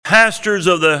pastures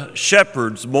of the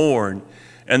shepherds mourn,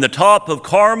 and the top of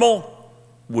Carmel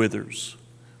withers.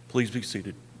 Please be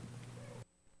seated.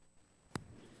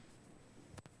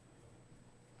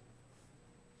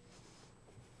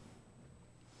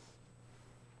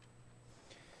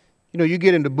 You know, you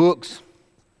get into books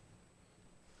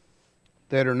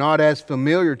that are not as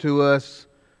familiar to us,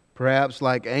 perhaps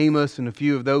like Amos and a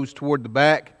few of those toward the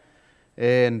back,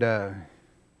 and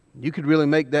you could really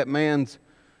make that man's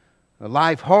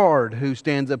life hard who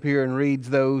stands up here and reads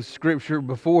those scripture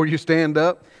before you stand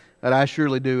up. But I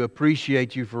surely do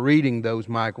appreciate you for reading those,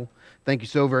 Michael. Thank you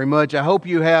so very much. I hope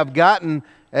you have gotten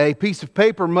a piece of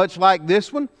paper much like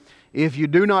this one. If you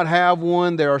do not have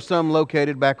one, there are some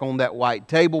located back on that white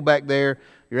table back there.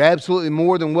 You're absolutely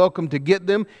more than welcome to get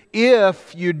them.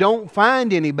 If you don't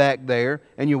find any back there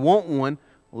and you want one,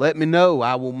 let me know.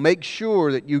 I will make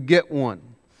sure that you get one.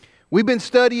 We've been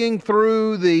studying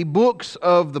through the books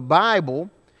of the Bible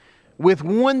with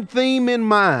one theme in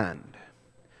mind.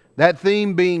 That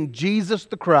theme being Jesus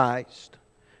the Christ,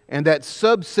 and that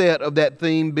subset of that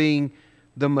theme being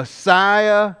the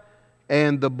Messiah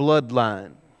and the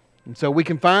bloodline. And so we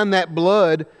can find that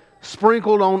blood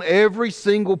sprinkled on every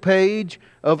single page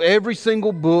of every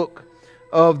single book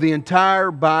of the entire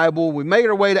Bible. We made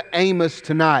our way to Amos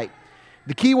tonight.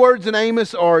 The key words in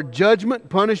Amos are judgment,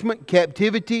 punishment,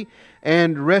 captivity,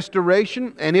 and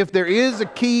restoration. And if there is a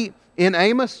key in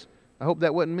Amos, I hope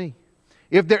that wasn't me.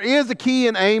 If there is a key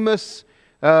in Amos,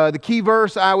 the key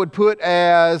verse I would put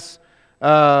as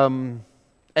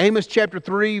Amos chapter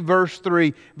 3, verse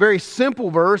 3. Very simple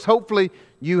verse. Hopefully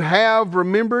you have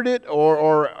remembered it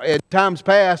or at times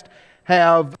past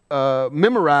have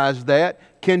memorized that.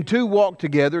 Can two walk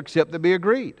together except they be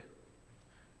agreed?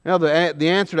 Now the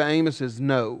answer to Amos is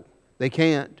no, they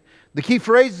can't. The key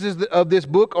phrases of this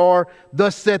book are,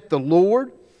 thus saith the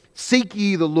Lord, seek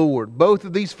ye the Lord. Both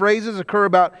of these phrases occur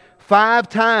about 5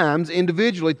 times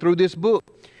individually through this book.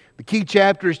 The key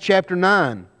chapter is chapter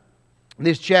 9. In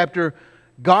this chapter,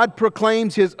 God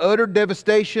proclaims His utter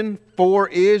devastation for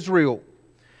Israel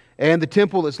and the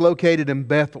temple that's located in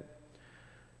Bethel.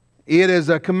 It is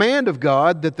a command of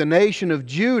God that the nation of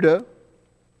Judah,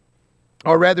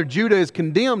 or rather Judah is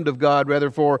condemned of God rather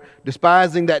for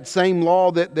despising that same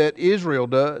law that Israel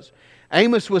does.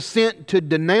 Amos was sent to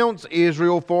denounce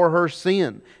Israel for her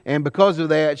sin, and because of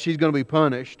that she's going to be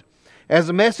punished. As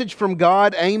a message from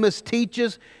God, Amos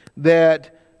teaches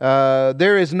that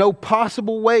there is no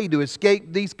possible way to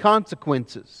escape these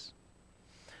consequences.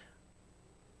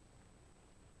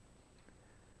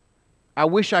 I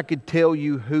wish I could tell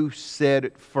you who said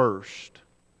it first.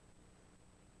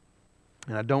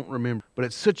 And I don't remember. But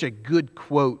it's such a good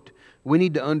quote. We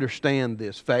need to understand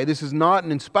this, Faye. This is not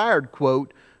an inspired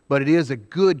quote, but it is a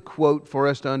good quote for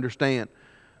us to understand.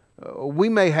 We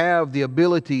may have the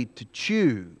ability to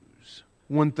choose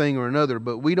one thing or another,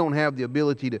 but we don't have the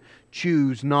ability to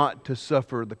choose not to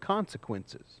suffer the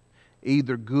consequences,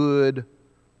 either good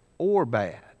or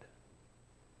bad.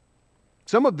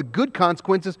 Some of the good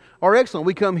consequences are excellent.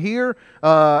 We come here,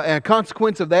 and a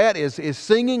consequence of that is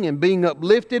singing and being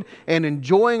uplifted and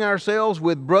enjoying ourselves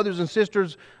with brothers and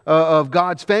sisters of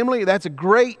God's family. That's a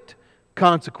great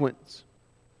consequence.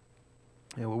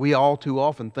 And we all too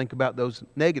often think about those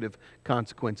negative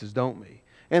consequences, don't we?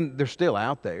 And they're still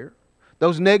out there.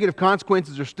 Those negative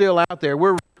consequences are still out there.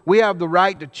 We have the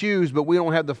right to choose, but we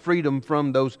don't have the freedom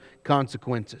from those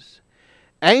consequences.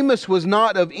 Amos was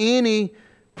not of any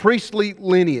priestly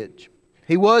lineage.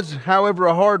 He was, however,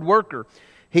 a hard worker.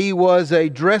 He was a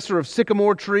dresser of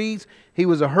sycamore trees. He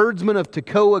was a herdsman of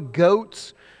Tekoa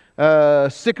goats.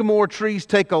 Sycamore trees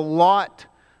take a lot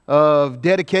of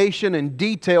dedication and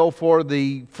detail for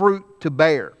the fruit to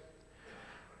bear.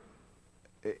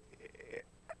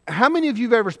 How many of you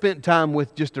have ever spent time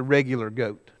with just a regular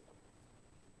goat?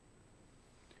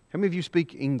 How many of you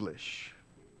speak English?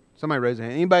 Somebody raise a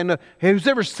hand. Anybody know? Who's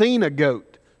ever seen a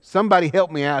goat? Somebody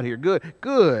help me out here.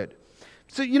 Good.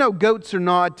 So, you know, goats are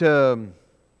not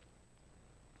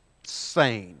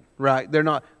sane, right? They're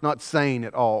not sane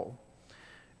at all.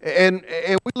 And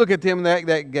we look at them and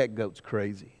that goat's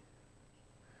crazy.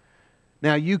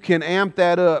 Now, you can amp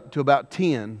that up to about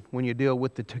 10 when you deal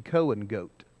with the Tekoan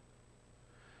goat.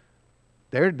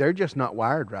 They're just not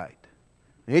wired right.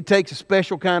 It takes a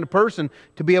special kind of person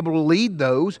to be able to lead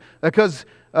those, because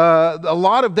a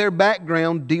lot of their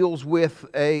background deals with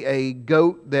a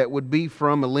goat that would be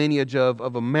from a lineage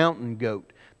of a mountain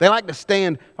goat. They like to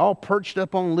stand all perched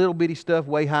up on little bitty stuff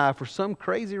way high for some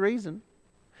crazy reason.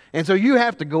 And so you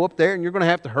have to go up there and you're going to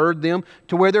have to herd them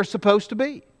to where they're supposed to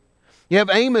be. You have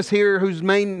Amos here, whose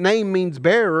main name means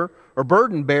bearer or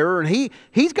burden bearer, and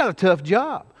he's got a tough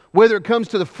job. Whether it comes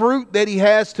to the fruit that he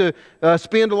has to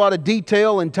spend a lot of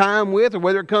detail and time with, or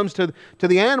whether it comes to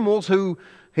the animals who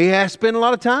he has to spend a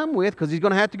lot of time with because he's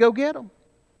going to have to go get them.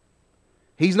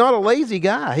 He's not a lazy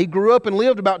guy. He grew up and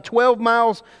lived about 12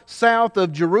 miles south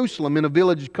of Jerusalem in a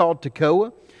village called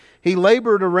Tekoa. He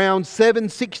labored around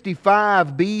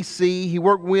 765 B.C. He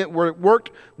worked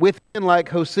with men like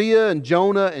Hosea and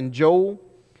Jonah and Joel.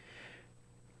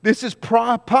 This is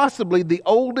possibly the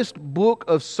oldest book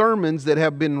of sermons that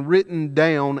have been written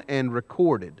down and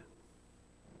recorded.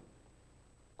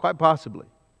 Quite possibly.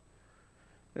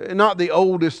 Not the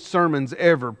oldest sermons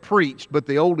ever preached, but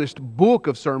the oldest book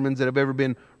of sermons that have ever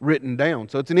been written down.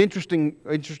 So it's an interesting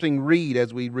read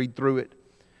as we read through it.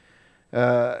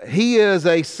 He is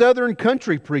a southern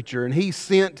country preacher, and he's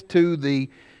sent to the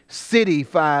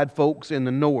city-fied folks in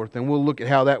the north, and we'll look at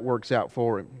how that works out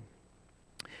for him.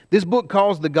 This book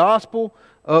calls the Gospel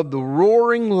of the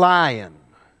Roaring Lion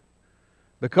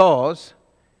because,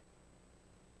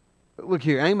 look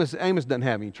here, Amos doesn't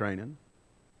have any training.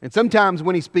 And sometimes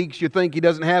when he speaks, you think he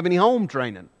doesn't have any home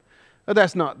training. But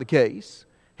that's not the case.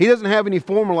 He doesn't have any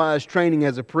formalized training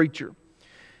as a preacher.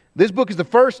 This book is the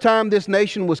first time this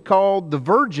nation was called the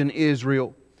Virgin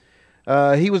Israel.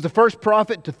 He was the first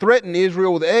prophet to threaten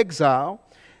Israel with exile,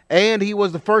 and he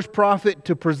was the first prophet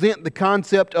to present the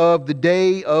concept of the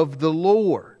day of the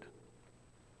Lord.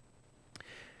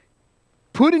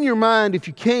 Put in your mind, if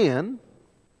you can,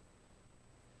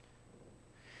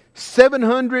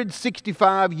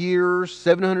 765 years,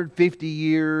 750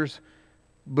 years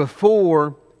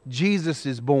before Jesus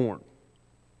is born.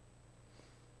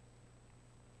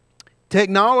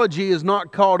 Technology is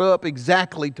not caught up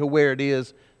exactly to where it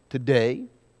is today.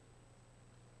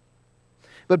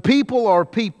 But people are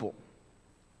people.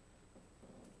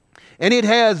 And it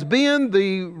has been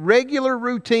the regular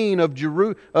routine of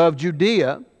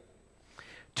Judea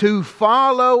to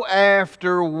follow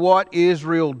after what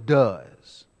Israel does.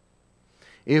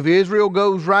 If Israel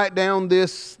goes right down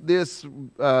this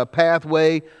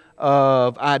pathway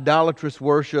of idolatrous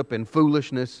worship and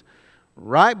foolishness,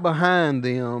 right behind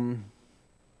them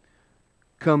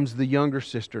comes the younger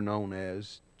sister known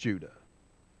as Judah.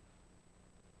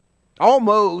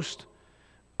 Almost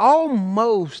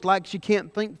like she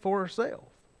can't think for herself.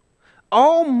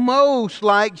 Almost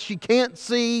like she can't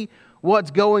see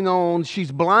what's going on.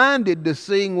 She's blinded to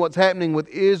seeing what's happening with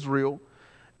Israel.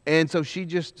 And so she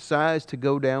just decides to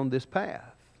go down this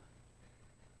path.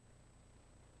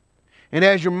 And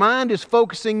as your mind is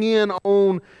focusing in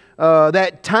on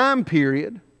that time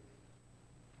period,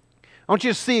 I want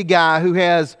you to see a guy who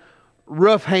has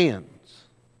rough hands.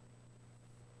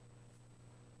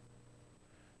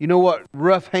 You know what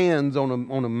rough hands on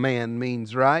a man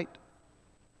means, right?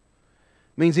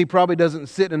 It means he probably doesn't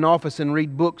sit in an office and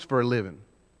read books for a living.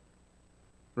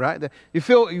 Right?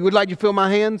 You would like to feel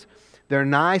my hands? They're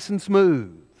nice and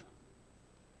smooth.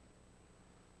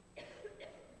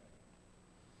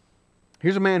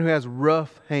 Here's a man who has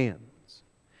rough hands.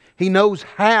 He knows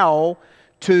how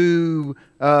to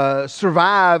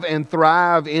survive and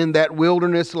thrive in that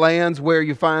wilderness lands where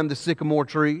you find the sycamore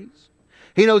trees.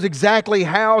 He knows exactly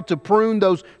how to prune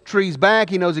those trees back.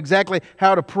 He knows exactly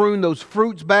how to prune those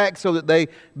fruits back so that they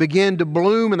begin to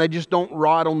bloom and they just don't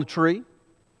rot on the tree.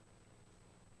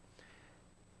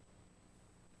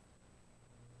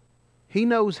 He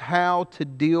knows how to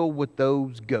deal with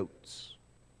those goats.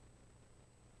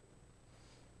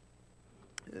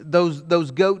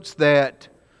 Those goats that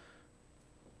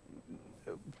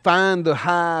find the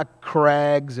high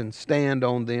crags and stand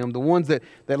on them. The ones that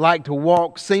like to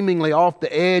walk seemingly off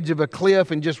the edge of a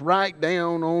cliff and just right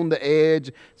down on the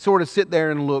edge, sort of sit there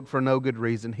and look for no good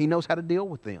reason. He knows how to deal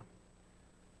with them.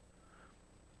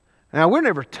 Now, we're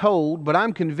never told, but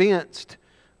I'm convinced,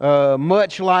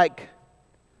 much like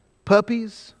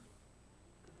puppies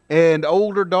and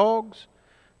older dogs,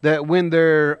 that when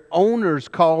their owners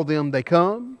call them, they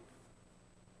come.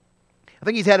 I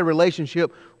think he's had a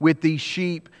relationship with these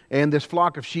sheep and this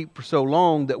flock of sheep for so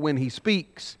long that when he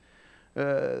speaks,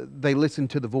 they listen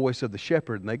to the voice of the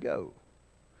shepherd and they go.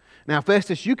 Now,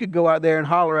 Festus, you could go out there and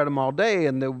holler at them all day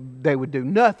and they would do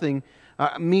nothing.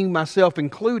 Me, myself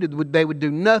included, they would do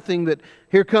nothing. That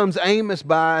here comes Amos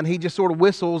by and he just sort of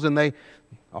whistles and they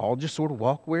all just sort of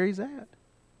walk where he's at.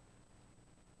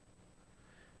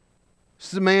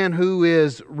 This is a man who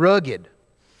is rugged.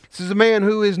 This is a man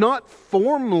who is not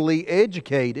formally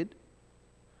educated.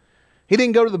 He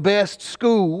didn't go to the best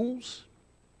schools.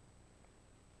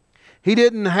 He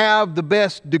didn't have the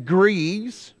best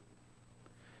degrees.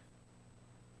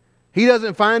 He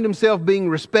doesn't find himself being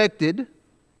respected.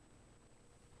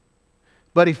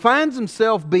 But he finds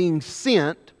himself being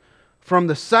sent from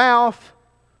the south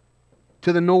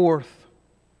to the north.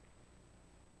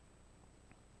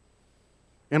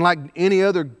 And like any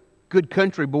other good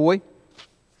country boy,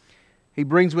 he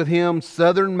brings with him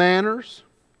southern manners.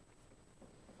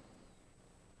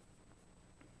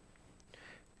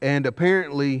 And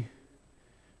apparently,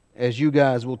 as you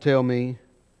guys will tell me,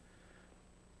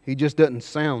 he just doesn't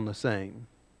sound the same.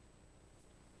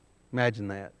 Imagine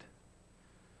that.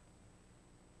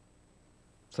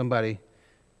 Somebody,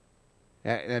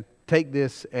 take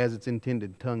this as it's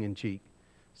intended, tongue-in-cheek.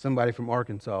 Somebody from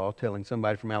Arkansas telling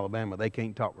somebody from Alabama they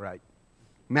can't talk right.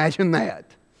 Imagine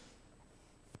that.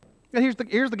 And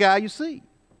here's the guy you see.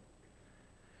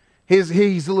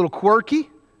 He's a little quirky.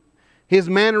 His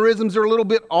mannerisms are a little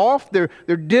bit off. They're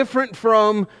different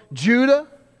from Judah.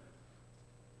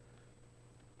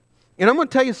 And I'm going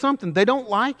to tell you something. They don't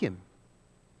like him.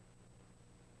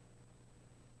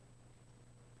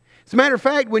 As a matter of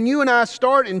fact, when you and I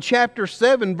start in chapter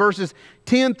 7, verses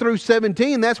 10 through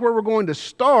 17, that's where we're going to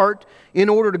start in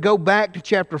order to go back to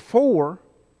chapter 4.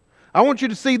 I want you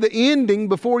to see the ending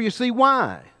before you see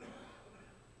why.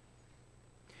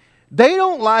 They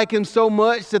don't like him so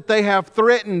much that they have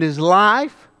threatened his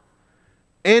life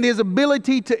and his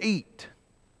ability to eat.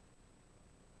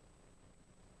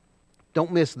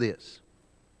 Don't miss this.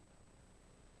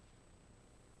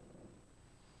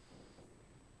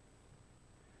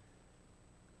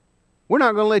 We're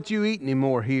not going to let you eat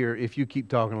anymore here if you keep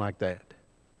talking like that.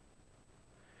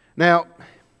 Now,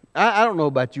 I don't know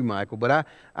about you, Michael, but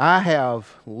I have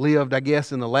lived, I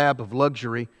guess, in the lap of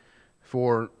luxury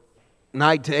for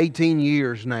 18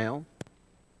 years now,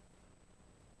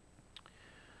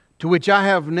 to which I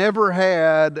have never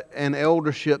had an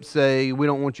eldership say, we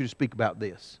don't want you to speak about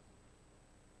this.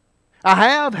 I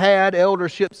have had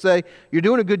eldership say, you're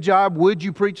doing a good job, would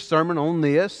you preach a sermon on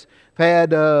this? I've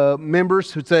had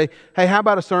members who say, hey, how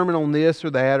about a sermon on this or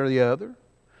that or the other?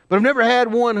 But I've never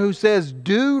had one who says,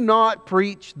 do not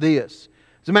preach this.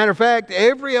 As a matter of fact,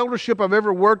 every eldership I've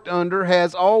ever worked under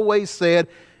has always said,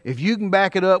 if you can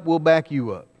back it up, we'll back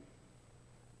you up.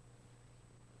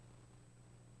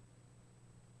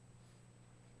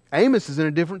 Amos is in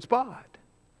a different spot.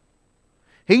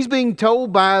 He's being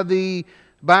told by the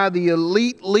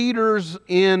elite leaders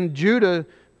in Judah,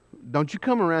 don't you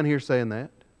come around here saying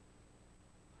that.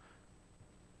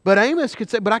 But Amos could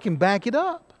say, but I can back it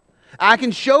up. I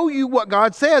can show you what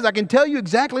God says. I can tell you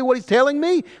exactly what He's telling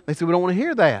me. They said, we don't want to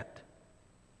hear that.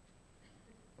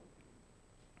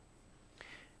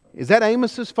 Is that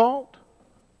Amos's fault?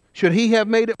 Should he have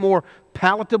made it more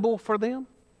palatable for them?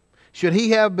 Should he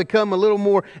have become a little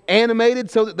more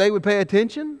animated so that they would pay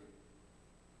attention?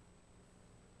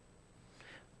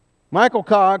 Michael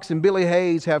Cox and Billy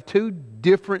Hayes have two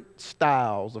different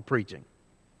styles of preaching.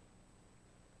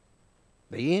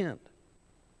 The end.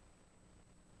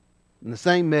 And the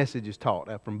same message is taught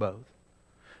from both.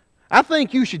 I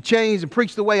think you should change and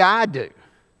preach the way I do.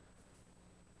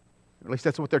 At least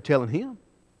that's what they're telling him.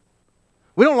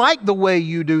 We don't like the way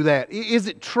you do that. Is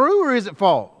it true or is it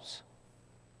false?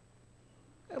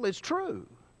 Well, it's true.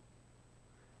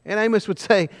 And Amos would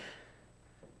say,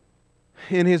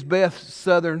 in his best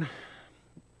Southern,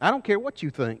 I don't care what you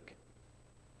think.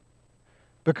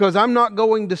 Because I'm not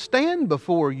going to stand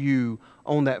before you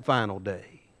on that final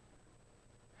day.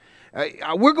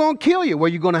 We're going to kill you. Well,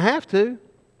 you're going to have to.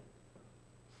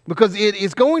 Because it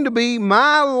is going to be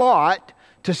my lot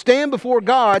to stand before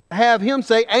God, have Him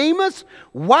say, Amos,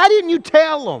 why didn't you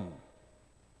tell them?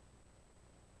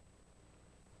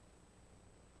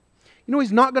 You know,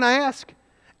 He's not going to ask,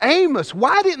 Amos,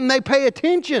 why didn't they pay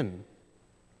attention?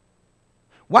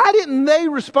 Why didn't they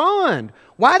respond?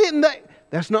 Why didn't they?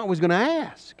 That's not what He's going to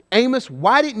ask. Amos,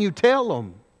 why didn't you tell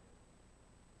them?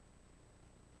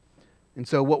 And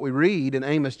so what we read in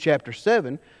Amos chapter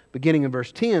 7, beginning in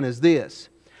verse 10, is this.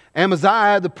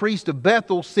 Amaziah, the priest of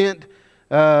Bethel, sent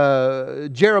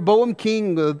Jeroboam,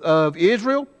 king of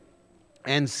Israel,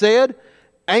 and said,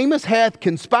 Amos hath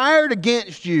conspired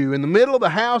against you in the middle of the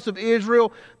house of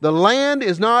Israel. The land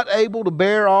is not able to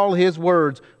bear all his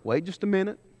words. Wait just a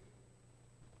minute.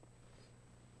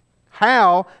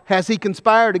 How has he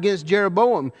conspired against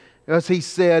Jeroboam? As he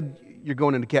said, you're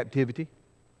going into captivity.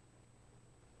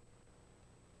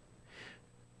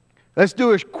 Let's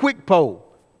do a quick poll.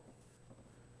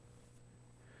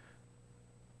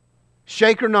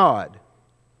 Shake or nod.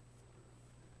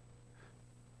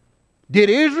 Did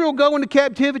Israel go into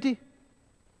captivity?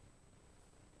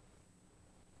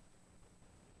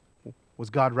 Was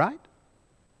God right?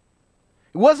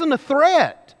 It wasn't a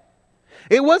threat.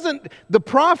 It wasn't the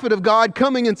prophet of God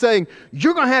coming and saying,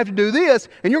 you're going to have to do this,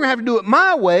 and you're going to have to do it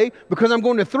my way because I'm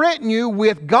going to threaten you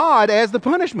with God as the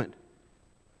punishment.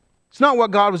 It's not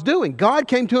what God was doing. God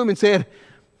came to him and said,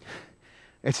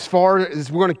 as far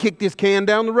as we're going to kick this can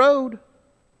down the road,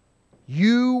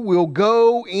 you will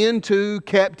go into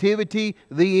captivity,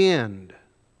 the end.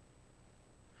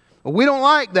 Well, we don't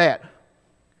like that.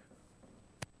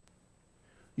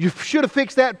 You should have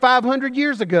fixed that 500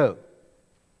 years ago.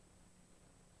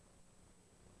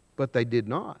 But they did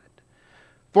not.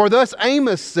 For thus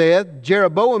Amos said,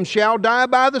 Jeroboam shall die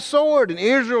by the sword, and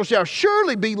Israel shall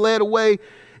surely be led away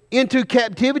into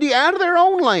captivity out of their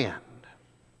own land.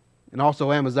 And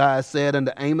also Amaziah said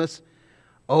unto Amos,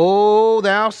 O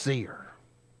thou seer.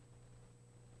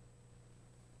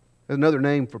 That's another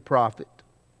name for prophet.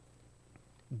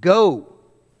 Go,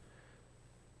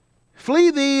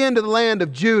 flee thee into the land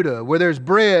of Judah, where there's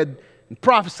bread, and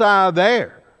prophesy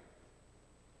there.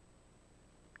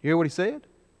 You hear what he said?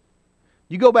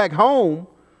 You go back home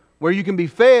where you can be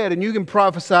fed and you can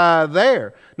prophesy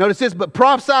there. Notice this, but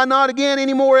prophesy not again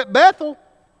anymore at Bethel,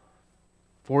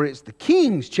 for it's the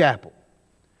king's chapel.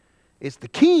 It's the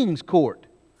king's court.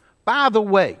 By the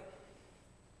way,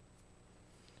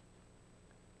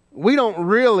 we don't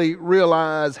really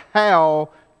realize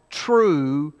how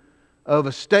true of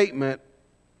a statement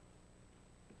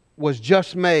was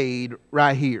just made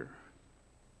right here.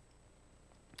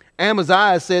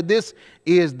 Amaziah said this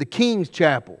is the king's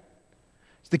chapel.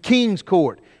 It's the king's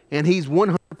court. And he's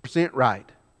 100% right.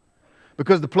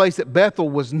 Because the place at Bethel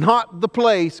was not the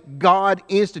place God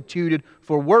instituted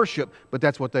for worship, but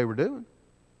that's what they were doing.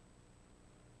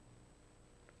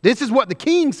 This is what the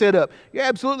king set up. You're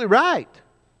absolutely right.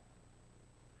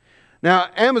 Now,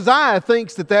 Amaziah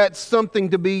thinks that that's something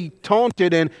to be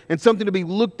taunted and something to be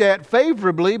looked at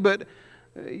favorably, but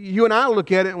you and I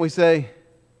look at it and we say,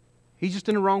 he's just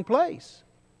in the wrong place.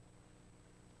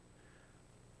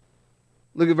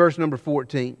 Look at verse number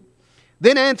 14.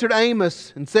 Then answered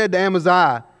Amos and said to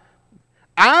Amaziah,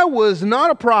 I was not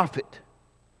a prophet,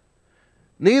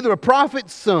 neither a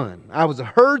prophet's son. I was a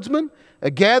herdsman,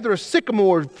 a gatherer of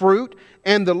sycamore fruit,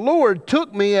 and the Lord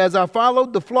took me as I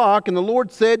followed the flock, and the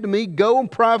Lord said to me, Go and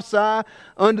prophesy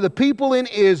unto the people in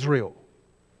Israel.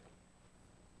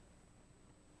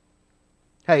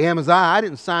 Hey, Amaziah, I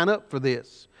didn't sign up for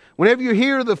this. Whenever you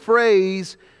hear the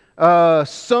phrase,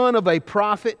 son of a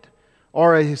prophet,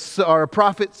 or a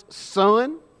prophet's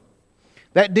son,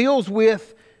 that deals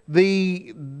with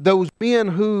those men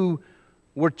who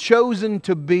were chosen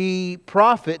to be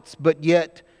prophets, but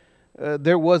yet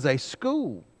there was a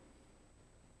school.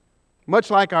 Much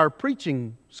like our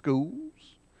preaching schools,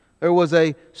 there was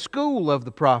a school of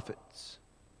the prophets.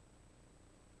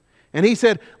 And he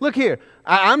said, look here,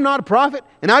 I'm not a prophet,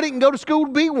 and I didn't go to school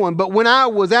to be one, but when I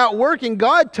was out working,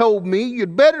 God told me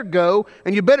you'd better go,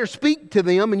 and you better speak to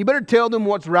them, and you better tell them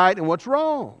what's right and what's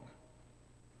wrong.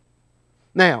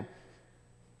 Now,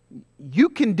 you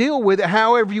can deal with it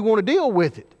however you want to deal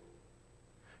with it.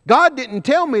 God didn't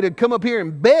tell me to come up here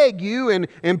and beg you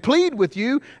and plead with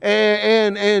you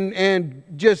and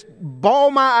just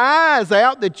bawl my eyes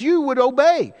out that you would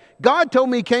obey. God told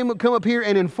me to come up here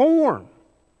and inform.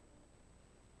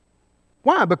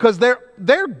 Why? Because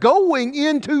they're going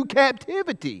into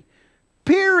captivity.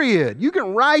 Period. You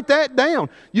can write that down.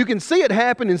 You can see it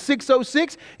happen in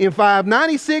 606, in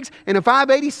 596, and in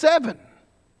 587.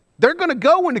 They're going to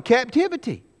go into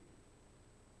captivity.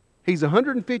 He's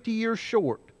 150 years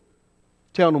short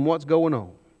telling them what's going on.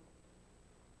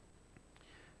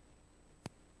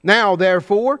 Now,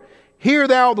 therefore, hear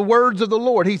thou the words of the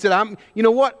Lord. He said, you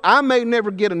know what? I may never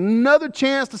get another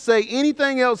chance to say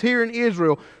anything else here in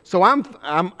Israel, so I'm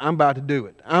about to do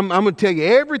it. I'm going to tell you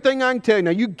everything I can tell you.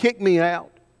 Now, you can kick me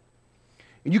out,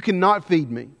 and you cannot feed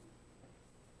me.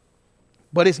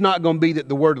 But it's not going to be that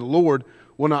the word of the Lord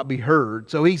will not be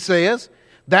heard. So he says,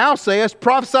 Thou sayest,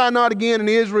 prophesy not again in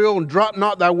Israel, and drop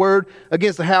not thy word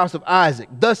against the house of Isaac.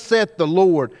 Thus saith the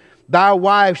Lord, Thy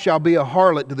wife shall be a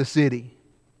harlot to the city.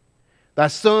 Thy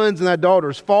sons and thy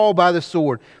daughters fall by the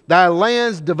sword. Thy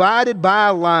lands divided by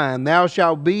a line. Thou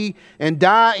shalt be and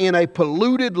die in a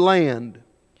polluted land.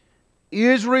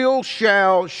 Israel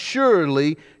shall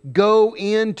surely go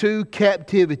into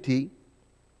captivity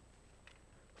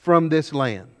from this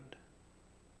land.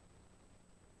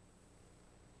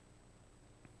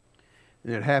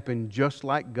 And it happened just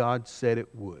like God said it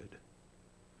would.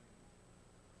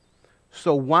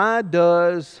 So why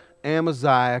does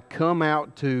Amaziah come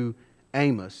out to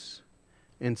Amos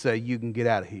and say, you can get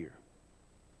out of here?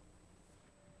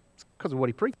 It's because of what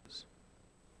he preaches.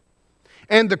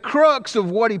 And the crux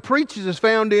of what he preaches is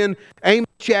found in Amos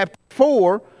chapter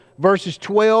 4, verses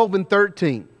 12 and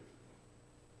 13.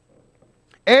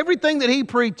 Everything that he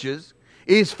preaches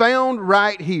is found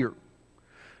right here.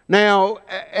 Now,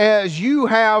 as you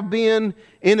have been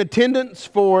in attendance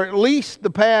for at least the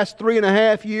past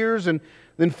 3.5 years and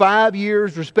then 5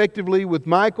 years respectively with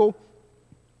Michael,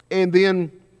 and then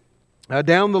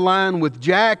down the line with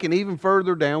Jack, and even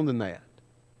further down than that,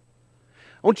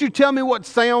 I want you to tell me what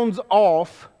sounds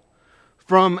off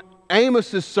from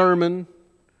Amos's sermon,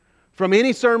 from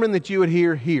any sermon that you would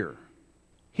hear here.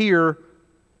 Here,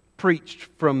 preached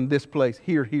from this place.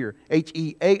 Here.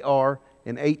 H-E-A-R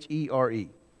and H-E-R-E.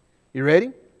 You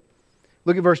ready?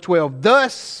 Look at verse 12.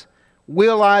 Thus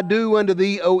will I do unto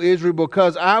thee, O Israel,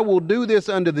 because I will do this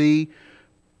unto thee.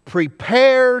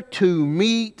 Prepare to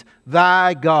meet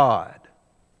thy God.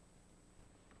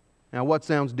 Now, what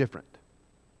sounds different?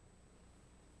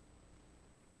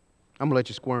 I'm going to let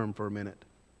you squirm for a minute.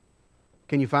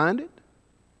 Can you find it?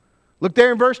 Look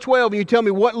there in verse 12 and you tell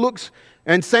me what looks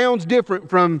and sounds different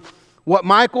from what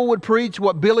Michael would preach,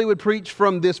 what Billy would preach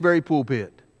from this very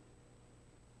pulpit.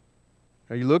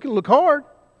 Are you looking? Look hard.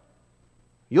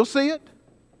 You'll see it.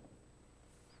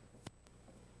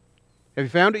 Have you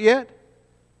found it yet?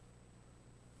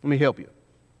 Let me help you.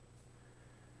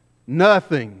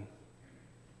 Nothing.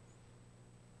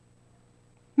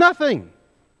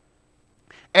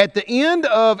 At the end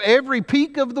of every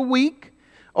peak of the week,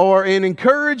 or an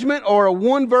encouragement, or a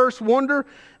one-verse wonder,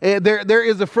 there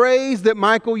is a phrase that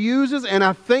Michael uses, and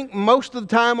I think most of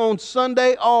the time on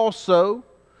Sunday also,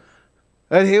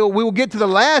 that we will get to the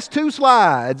last 2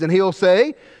 slides, and he'll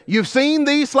say, you've seen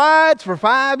these slides for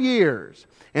 5 years,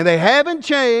 and they haven't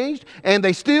changed, and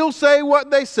they still say what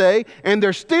they say, and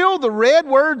they're still the red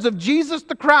words of Jesus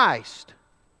the Christ.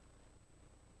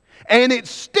 And it's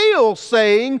still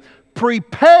saying,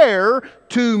 prepare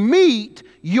to meet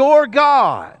your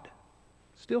God.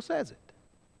 Still says it.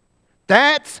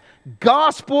 That's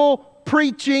gospel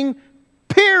preaching,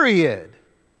 period.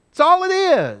 That's all it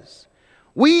is.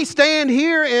 We stand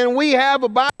here and we have a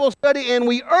Bible study and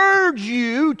we urge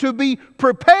you to be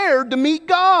prepared to meet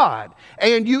God.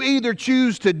 And you either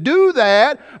choose to do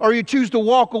that or you choose to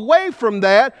walk away from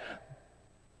that.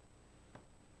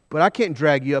 But I can't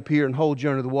drag you up here and hold you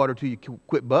under the water till you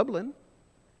quit bubbling.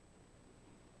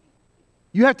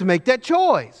 You have to make that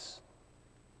choice.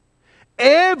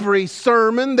 Every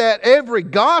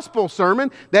gospel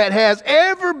sermon that has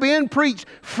ever been preached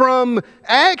from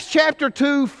Acts chapter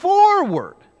 2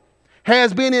 forward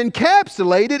has been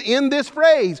encapsulated in this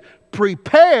phrase,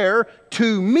 prepare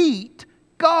to meet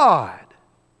God.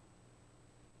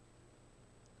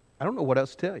 I don't know what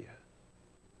else to tell you.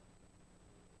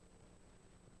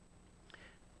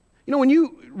 You know, when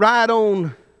you ride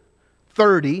on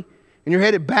 30 and you're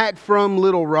headed back from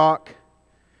Little Rock,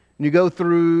 and you go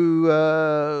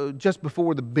through just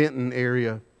before the Benton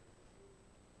area,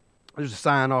 there's a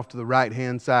sign off to the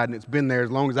right-hand side, and it's been there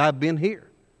as long as I've been here.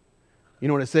 You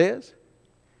know what it says?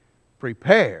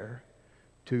 Prepare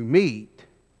to meet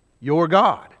your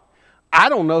God. I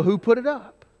don't know who put it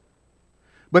up,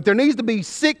 but there needs to be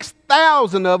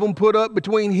 6,000 of them put up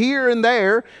between here and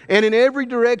there, and in every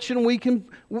direction we can.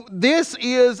 This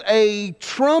is a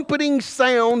trumpeting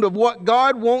sound of what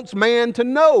God wants man to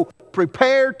know.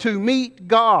 Prepare to meet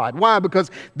God. Why?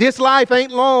 Because this life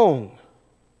ain't long,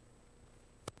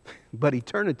 but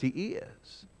eternity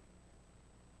is.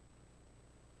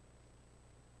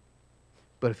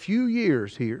 But a few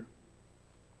years here,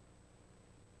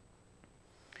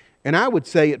 and I would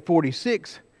say at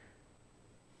 46,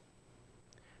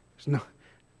 y'all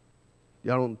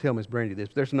don't tell Miss Brandy this,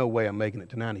 but there's no way I'm making it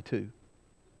to 92.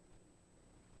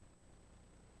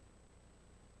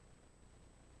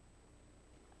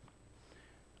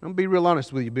 I'm going to be real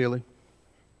honest with you, Billy.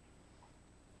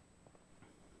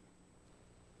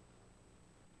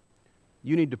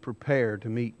 You need to prepare to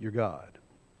meet your God.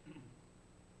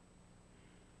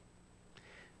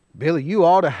 Billy, you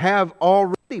ought to have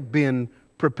already been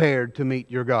prepared to meet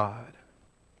your God.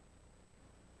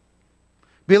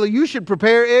 Billy, you should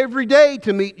prepare every day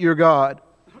to meet your God.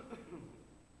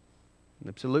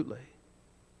 Absolutely.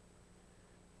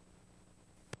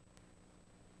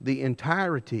 The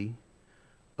entirety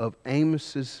of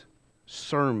Amos's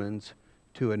sermons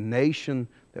to a nation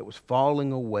that was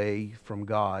falling away from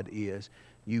God is,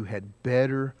 you had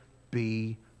better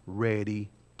be ready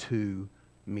to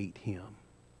meet Him.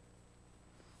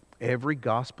 Every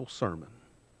gospel sermon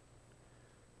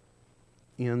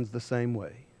ends the same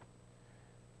way.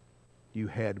 You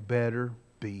had better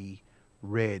be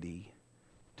ready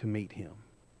to meet Him.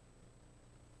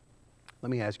 Let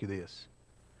me ask you this.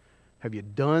 Have you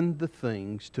done the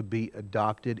things to be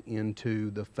adopted into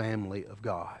the family of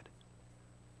God?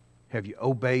 Have you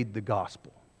obeyed the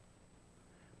gospel?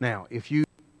 Now, if you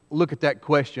look at that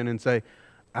question and say,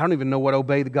 I don't even know what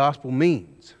obey the gospel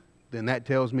means, then that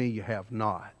tells me you have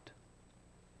not.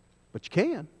 But you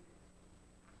can.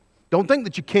 Don't think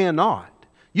that you cannot.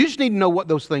 You just need to know what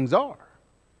those things are.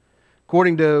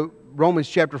 According to Romans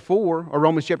chapter 4, or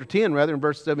Romans chapter 10 rather, in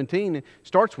verse 17, it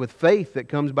starts with faith that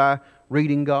comes by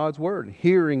reading God's Word,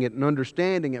 hearing it and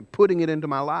understanding it, putting it into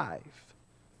my life.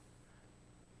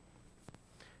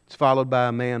 It's followed by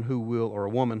a man who will, or a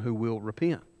woman who will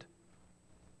repent.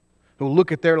 Who will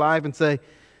look at their life and say,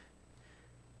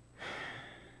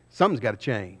 something's got to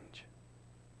change.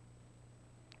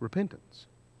 Repentance.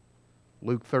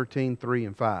 Luke 13, 3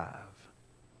 and 5.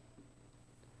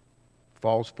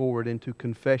 Falls forward into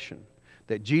confession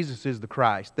that Jesus is the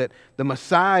Christ, that the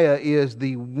Messiah is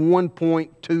the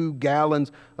 1.2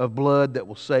 gallons of blood that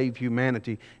will save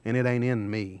humanity, and it ain't in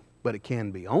me, but it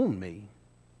can be on me.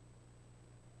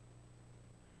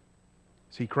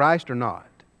 Is He Christ or not?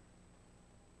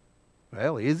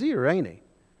 Well, is He or ain't He?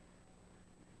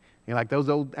 You like those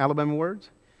old Alabama words?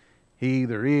 He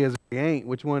either is or He ain't.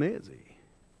 Which one is He?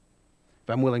 If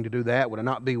I'm willing to do that, would I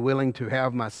not be willing to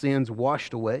have my sins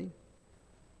washed away?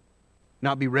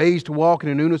 Not be raised to walk in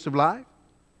a newness of life?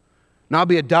 Not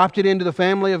be adopted into the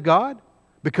family of God?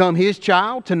 Become His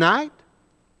child tonight?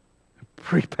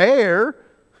 Prepare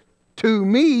to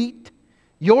meet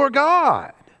your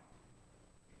God.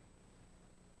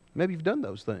 Maybe you've done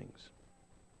those things.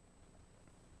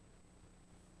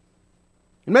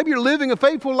 And maybe you're living a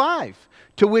faithful life,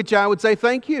 to which I would say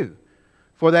thank you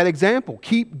for that example.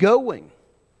 Keep going.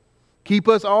 Keep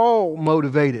us all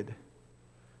motivated.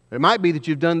 It might be that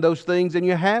you've done those things and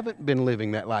you haven't been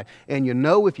living that life. And you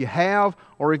know if you have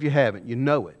or if you haven't. You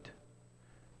know it.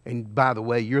 And by the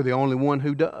way, you're the only one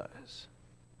who does.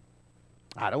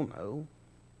 I don't know.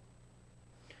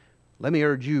 Let me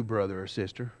urge you, brother or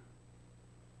sister,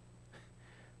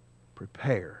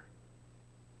 prepare.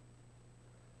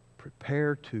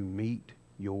 Prepare to meet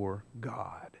your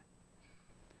God.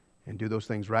 And do those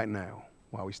things right now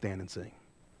while we stand and sing.